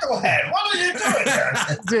 hey, knucklehead, what are you doing there?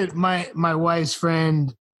 Dude, my wife's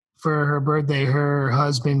friend, for her birthday, her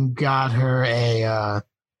husband got her a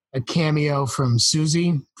cameo from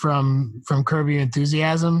Susie from Curb Your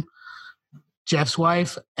Enthusiasm. Jeff's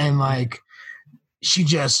wife, and like she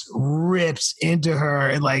just rips into her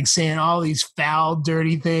and like saying all these foul,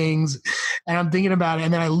 dirty things. And I'm thinking about it,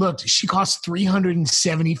 and then I looked. She cost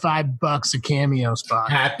 $375 a cameo spot.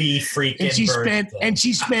 Happy freaking birthday.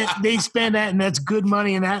 They spent that, and that's good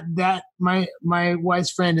money. And that my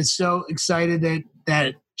wife's friend is so excited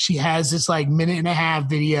that she has this like 1.5-minute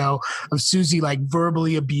video of Susie like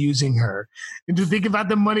verbally abusing her. And to think about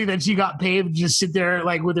the money that she got paid to just sit there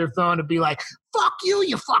like with her phone and be like, fuck you,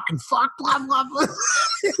 you fucking fuck, blah, blah, blah.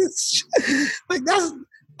 Like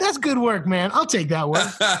that's good work, man. I'll take that work.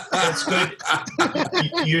 That's good.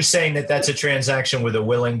 You're saying that's a transaction with a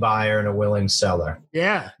willing buyer and a willing seller.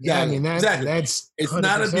 Yeah. I mean, that's it's 100%.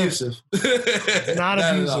 Not abusive. It's not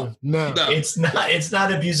abusive. No. It's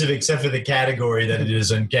not abusive except for the category that it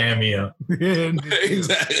is on Cameo.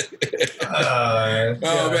 Exactly. Man,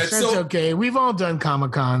 that's okay. We've all done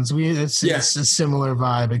Comic-Cons. It's a similar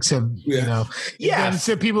vibe, except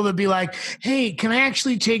except people that be like, "Hey, can I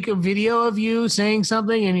actually take a video of you saying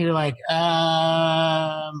something?" And you're like,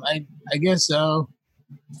 I guess so.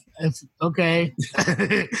 It's okay.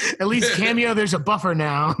 At least Cameo, there's a buffer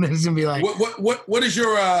now. There's gonna be like, what is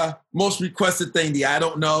your most requested thing? The I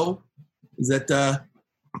don't know. Is that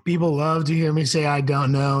people love to hear me say I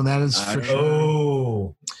don't know. That is for sure.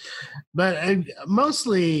 Oh. But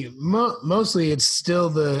mostly it's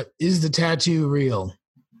still is the tattoo real?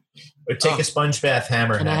 Or take a sponge bath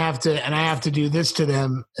hammer. And I have to do this to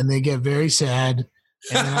them, and they get very sad.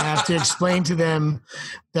 And I have to explain to them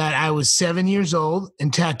that I was 7 years old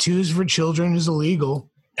and tattoos for children is illegal.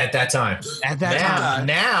 At that time.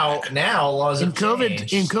 Now laws in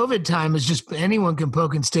COVID time is just anyone can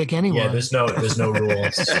poke and stick anyone. Yeah, there's no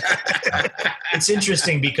rules. It's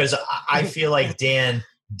interesting because I feel like Dan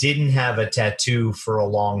didn't have a tattoo for a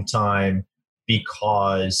long time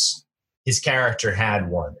because his character had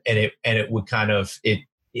one, and it would kind of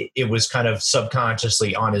it was kind of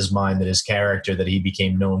subconsciously on his mind that his character that he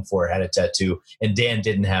became known for had a tattoo, and Dan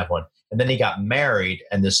didn't have one. And then he got married,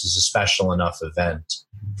 and this is a special enough event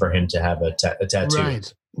for him to have a tattoo.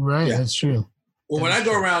 Right. Yeah. That's true. Well, when I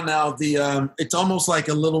go around now, it's almost like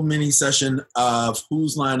a little mini session of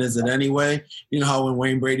Whose Line Is It Anyway? You know how when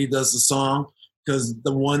Wayne Brady does the song? Because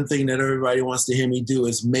the one thing that everybody wants to hear me do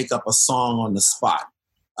is make up a song on the spot.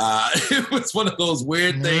 It was one of those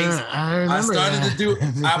weird things. I started to do.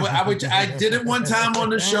 I did it one time on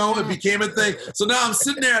the show. It became a thing. So now I'm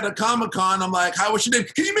sitting there at a Comic-Con. I'm like, "Hi, what's your name?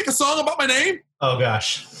 Can you make a song about my name?" Oh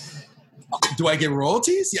gosh. Do I get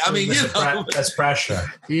royalties? Yeah, I mean, that's pressure.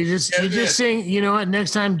 You just sing. You know what?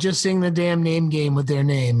 Next time, just sing the damn name game with their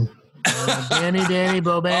name. Danny,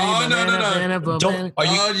 Bo Benny, Banana, Bo Benny.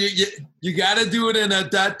 You got to do it in a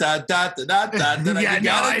dot. I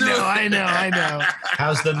know.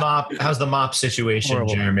 How's the mop situation,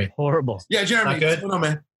 Horrible. Jeremy? Horrible. Yeah, Jeremy. Not good? What's going on,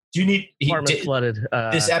 man? Do you need flooded?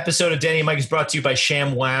 This episode of Danny and Mike is brought to you by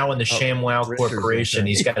ShamWOW and the ShamWOW Corporation.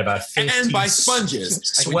 He's got about 15 and by sponges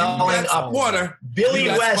swelling up water. Billy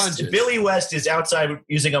West is outside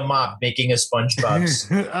using a mop making a SpongeBob's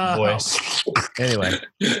voice. Anyway,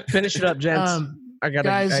 finish it up, gents. I got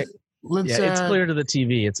guys. It's clear to the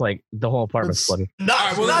TV. It's like the whole apartment's flooded.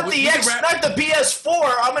 Not the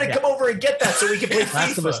PS4. I'm going to come over and get that so we can play FIFA.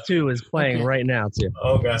 Last of Us 2 is playing right now too.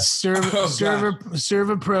 Oh god.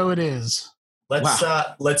 Server Pro it is.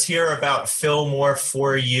 Let's hear about Phil Moore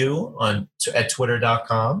for you at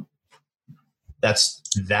twitter.com.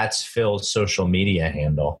 That's Phil's social media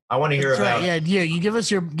handle. I want to hear about. Right. Yeah. You give us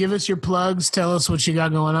your plugs. Tell us what you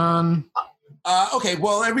got going on. Okay,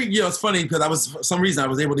 well, it's funny because for some reason I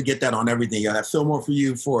was able to get that on everything. I got Fillmore for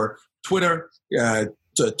you for Twitter, to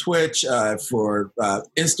Twitch, for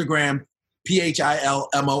Instagram,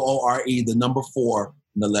 PHILMOORE, the number 4,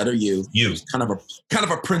 and the letter U. Kind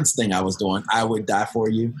of a Prince thing I was doing. I would die for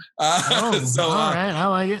you. All right, I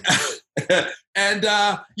like it. And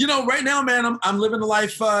right now, man, I'm living the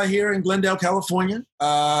life here in Glendale, California.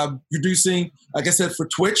 Producing, like I said, for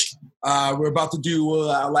Twitch. We're about to do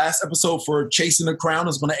our last episode for Chasing the Crown.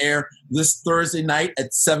 It's going to air this Thursday night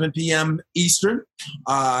at 7 p.m. Eastern.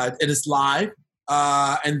 It is live.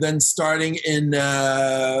 And then starting in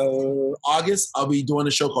August, I'll be doing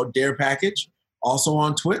a show called Dare Package, also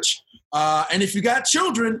on Twitch. And if you got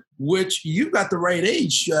children, which you got the right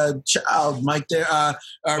age, child, Mike, there,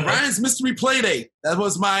 Ryan's Mystery Playdate. That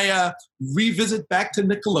was my revisit back to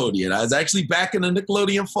Nickelodeon. I was actually back in the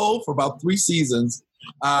Nickelodeon fold for about 3 seasons.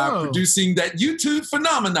 Producing that YouTube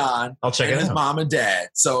phenomenon. I'll check it out. His mom and dad.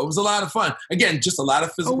 So it was a lot of fun. Again, just a lot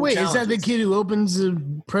of physical challenges. Is that the kid who opens the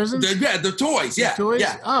presents? The toys. Yeah. The toys?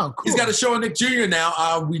 Yeah. Oh, cool. He's got a show on Nick Jr.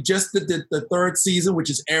 now. We just did the 3rd season, which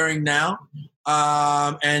is airing now.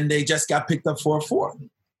 And they just got picked up for a 4th.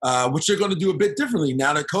 Which they're going to do a bit differently.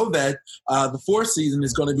 Now that COVID, the 4th season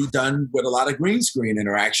is going to be done with a lot of green screen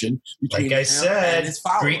interaction between like I said, and his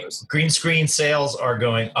followers. Green screen sales are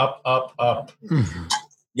going up.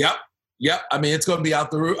 Yep. I mean, it's going to be out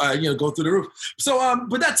the roof, go through the roof. So,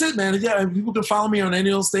 but that's it, man. Yeah, people can follow me on any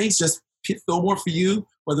of those things. Just Phil Moore for you,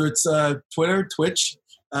 whether it's Twitter, Twitch,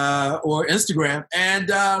 or Instagram. And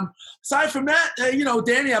aside from that,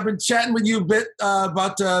 Danny, I've been chatting with you a bit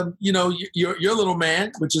about your little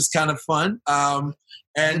man, which is kind of fun.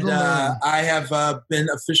 And I have been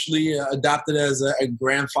officially adopted as a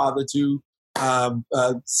grandfather to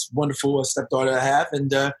wonderful stepdaughter I have.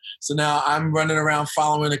 And so now I'm running around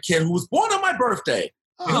following a kid who was born on my birthday.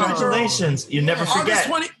 Congratulations. You never forget.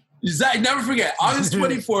 Exactly, never forget. August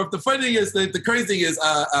 24th. The funny thing is, the crazy thing is,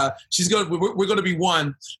 we're going to be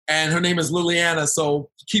 1, and her name is Liliana.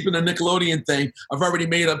 So keeping the Nickelodeon thing, I've already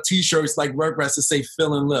made up T-shirts like Rugrats to say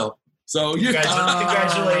Phil and Lil. So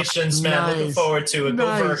congratulations, man! Nice. Looking forward to it.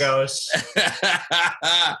 Nice. Go Virgos!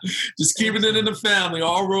 Just keeping it in the family.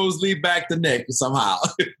 All roads lead back to Nick somehow.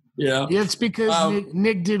 Yeah, it's because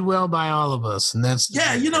Nick did well by all of us, and that's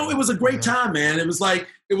it was a great time, man. It was like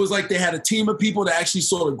they had a team of people that actually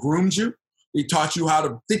sort of groomed you. They taught you how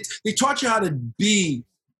to be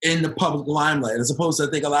in the public limelight, as opposed to,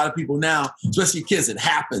 I think, a lot of people now, especially kids, it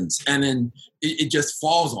happens and then it just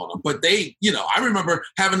falls on them. But they, I remember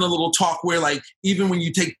having a little talk where, like, even when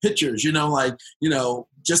you take pictures,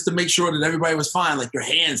 just to make sure that everybody was fine, like your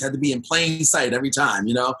hands had to be in plain sight every time,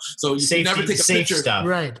 so you never take a picture. Stuff.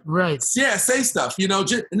 Right. Yeah, safe stuff,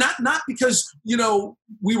 just, not because,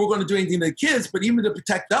 we were going to do anything to the kids, but even to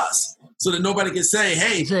protect us so that nobody can say,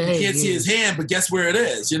 hey, you can't see his hand, but guess where it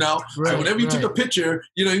is, Right, so whenever you took a picture,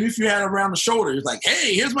 even if you had it around the shoulder, it's like,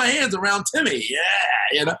 hey, here's my hands around Timmy.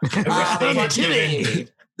 Yeah, Timmy.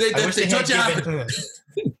 They touch you out.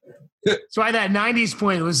 That's why that 90s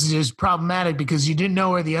point was just problematic, because you didn't know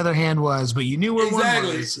where the other hand was, but you knew where one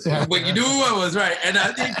was. But you knew where one was, right. And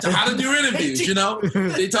how to do interviews,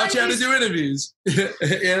 They taught you how to do interviews.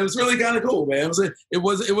 It was really kind of cool, man. It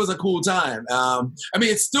was a cool time. I mean,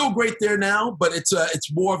 it's still great there now, but it's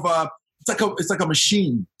more of a, it's like a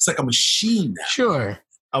machine. It's like a machine now. Sure.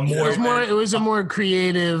 It was a more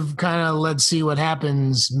creative kind of let's see what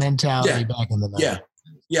happens mentality back in the 90s.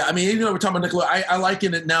 Yeah, I mean, even though we're talking about Nickelodeon, I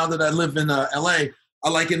liken it now that I live in L.A., I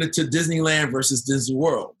liken it to Disneyland versus Disney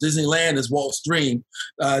World. Disneyland is Walt's dream.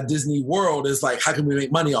 Disney World is like, how can we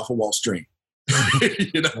make money off of Walt's dream?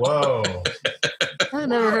 You know? Whoa. I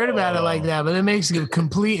never heard about it like that, but it makes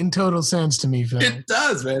complete and total sense to me, Phil. It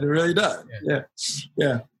does, man. It really does. Yeah.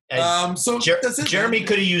 So that's it, Jeremy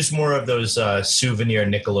could have used more of those souvenir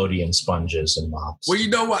Nickelodeon sponges and mops. Well, you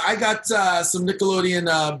know what? I got some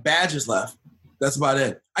Nickelodeon badges left. That's about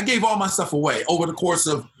it. I gave all my stuff away over the course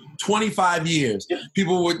of 25 years.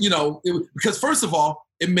 People would, because first of all,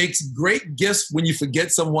 it makes great gifts when you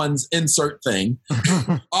forget someone's insert thing.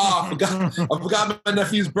 I forgot my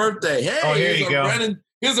nephew's birthday. Hey, here you go.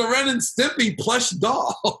 Here's a Ren and Stimpy plush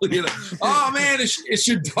doll. Oh man, it's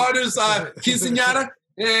your daughter's quinceañera.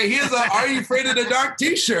 Hey, here's a Are You Afraid of the Dark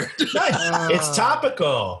t-shirt. Nice. It's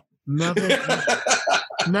topical.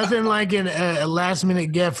 Nothing like a last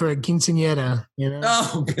minute gift for a quinceañera,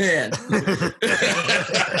 Oh man.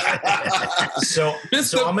 So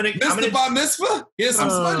I'm gonna bar mitzvah. Here's some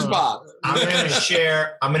SpongeBob. I'm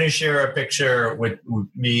gonna share a picture with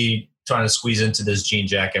me trying to squeeze into this jean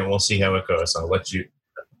jacket. We'll see how it goes. I'll let you.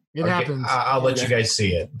 It happens. I'll let you guys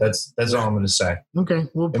see it. That's all I'm going to say. Okay,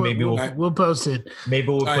 we'll post it. Maybe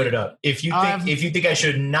we'll put it up. If you think I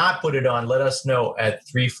should not put it on, let us know at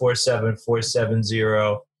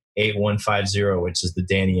 347-470-8150, which is the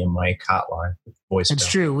Danny and Mike hotline. It's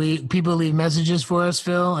true. People leave messages for us,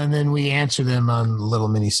 Phil, and then we answer them on little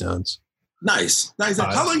mini-sodes. Nice.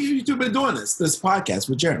 How long have you two been doing this podcast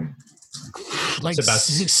with Jeremy? Like about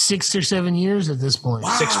 6 or 7 years at this point.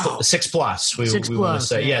 Wow. 6 plus. We want to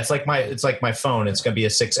say. Yeah, it's like my phone. It's going to be a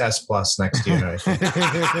 6S plus next year.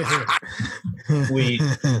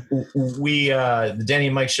 The Danny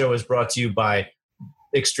and Mike show is brought to you by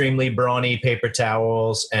Extremely Brawny paper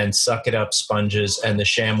towels and Suck It Up sponges and the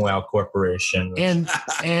ShamWOW Corporation.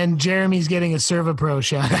 And Jeremy's getting a ServaPro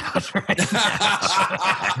shout out right now.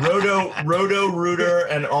 Roto Rooter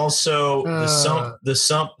and also the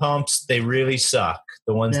sump pumps. They really suck.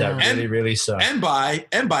 The ones that really suck. And by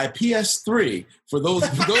PS3 for those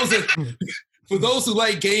who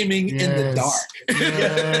like gaming in the dark.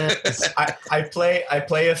 Yes. I play a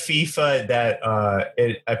FIFA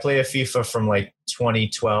I play a FIFA from like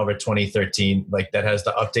 2012 or 2013, like that has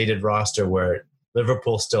the updated roster where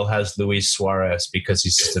Liverpool still has Luis Suarez because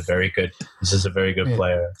he's just a very good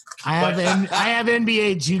player. I have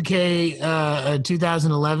NBA 2K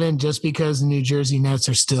 2011 just because the New Jersey Nets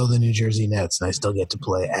are still the New Jersey Nets, and I still get to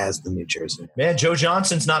play as the New Jersey Nets. Man, Joe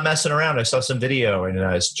Johnson's not messing around. I saw some video,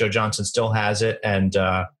 and Joe Johnson still has it, and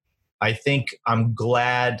I think I'm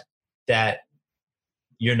glad that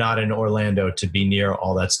you're not in Orlando to be near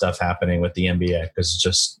all that stuff happening with the NBA because it's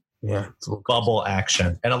just bubble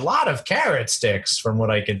action and a lot of carrot sticks from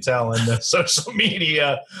what I can tell in the social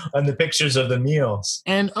media and the pictures of the meals.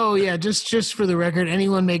 And just for the record,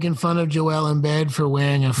 anyone making fun of Joel Embiid for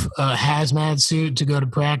wearing a hazmat suit to go to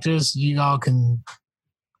practice, you all can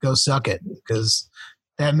go suck it because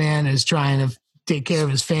that man is trying to take care of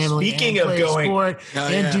his family. Speaking of going sport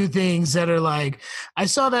do things that are like, I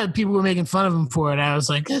saw that people were making fun of him for it. I was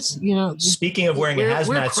like, that's Speaking of wearing a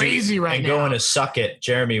hazmat suit and going to suck it,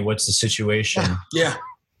 Jeremy, what's the situation?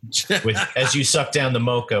 As you suck down the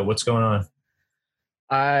mocha, what's going on?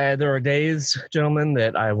 There are days, gentlemen,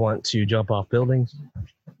 that I want to jump off buildings.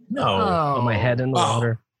 No, put my head in the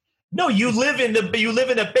water. No, you live in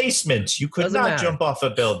a basement. You could not jump off a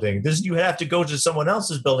building. You have to go to someone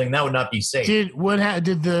else's building. That would not be safe. Did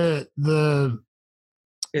the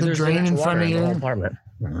drain in front of your apartment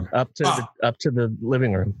up to the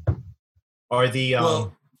living room? Are the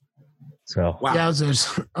So wow.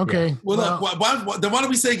 Yowzers. Okay. Yeah. Well, why don't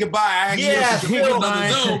we say goodbye? Phil,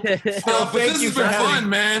 this has been fun,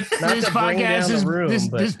 man. This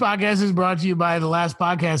podcast is brought to you by the Last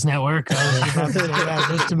Podcast Network.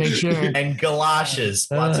 Just to make sure. And galoshes,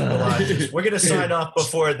 lots of galoshes. We're gonna sign off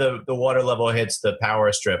before the water level hits the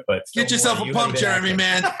power strip. But get yourself a pump, Jeremy,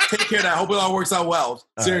 man. Take care of that. Hope it all works out well.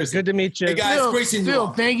 Seriously. Good to meet you. Hey guys, great seeing you.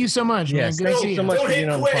 Phil, thank you so much, man. Good to see you.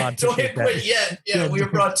 Don't hit quit yet. Yeah, we are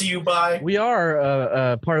brought to you by. We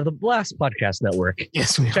are part of the Last Podcast Network.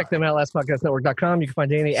 Yes, we check them out, lastpodcastnetwork.com. You can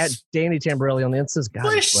find Danny at Danny Tamborelli on the Instas.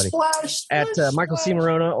 At Michael C.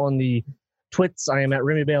 Morona on the Twits. I am at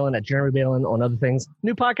Remy Balin, at Jeremy Balin on other things.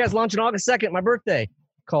 New podcast launching August 2nd, my birthday,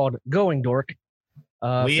 called Going Dork.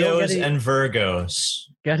 Leos and Virgos.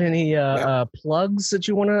 Got any plugs that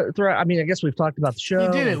you want to throw? I mean, I guess we've talked about the show.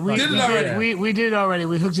 We did it. We did it already.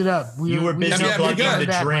 We hooked it up. You were busy plugging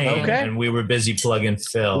the drain, and we were busy plugging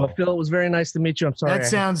Phil. Well, Phil, it was very nice to meet you. I'm sorry.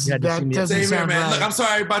 That doesn't sound man. right. Look, I'm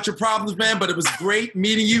sorry about your problems, man, but it was great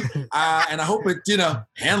meeting you. And I hope it,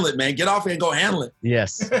 handle it, man. Get off here and go handle it.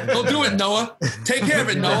 Yes. Go do it, Noah. Take care of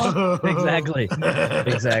it, Noah. Exactly. Bye.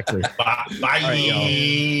 All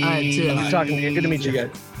right, too. Good talking to you. Good to meet you.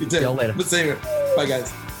 Good. See you later. Let's see you. Bye,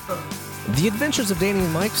 guys. The Adventures of Danny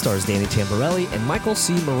and Mike stars Danny Tamborelli and Michael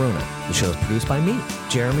C. Marona. The show is produced by me,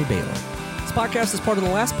 Jeremy Baylor. This podcast is part of the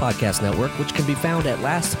Last Podcast Network, which can be found at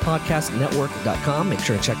lastpodcastnetwork.com. Make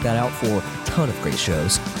sure to check that out for a ton of great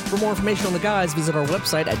shows. For more information on the guys, visit our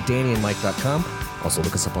website at dannyandmike.com. Also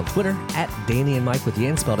look us up on Twitter at Danny and Mike with the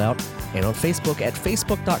N spelled out, and on Facebook at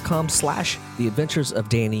facebook.com/The Adventures of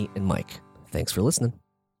Danny and Mike. Thanks for listening.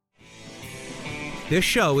 This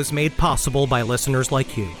show is made possible by listeners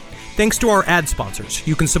like you. Thanks to our ad sponsors,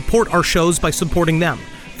 you can support our shows by supporting them.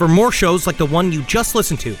 For more shows like the one you just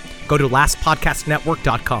listened to, go to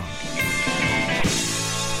lastpodcastnetwork.com.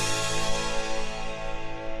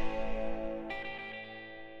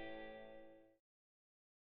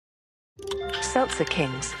 Seltzer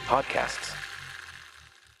Kings podcasts.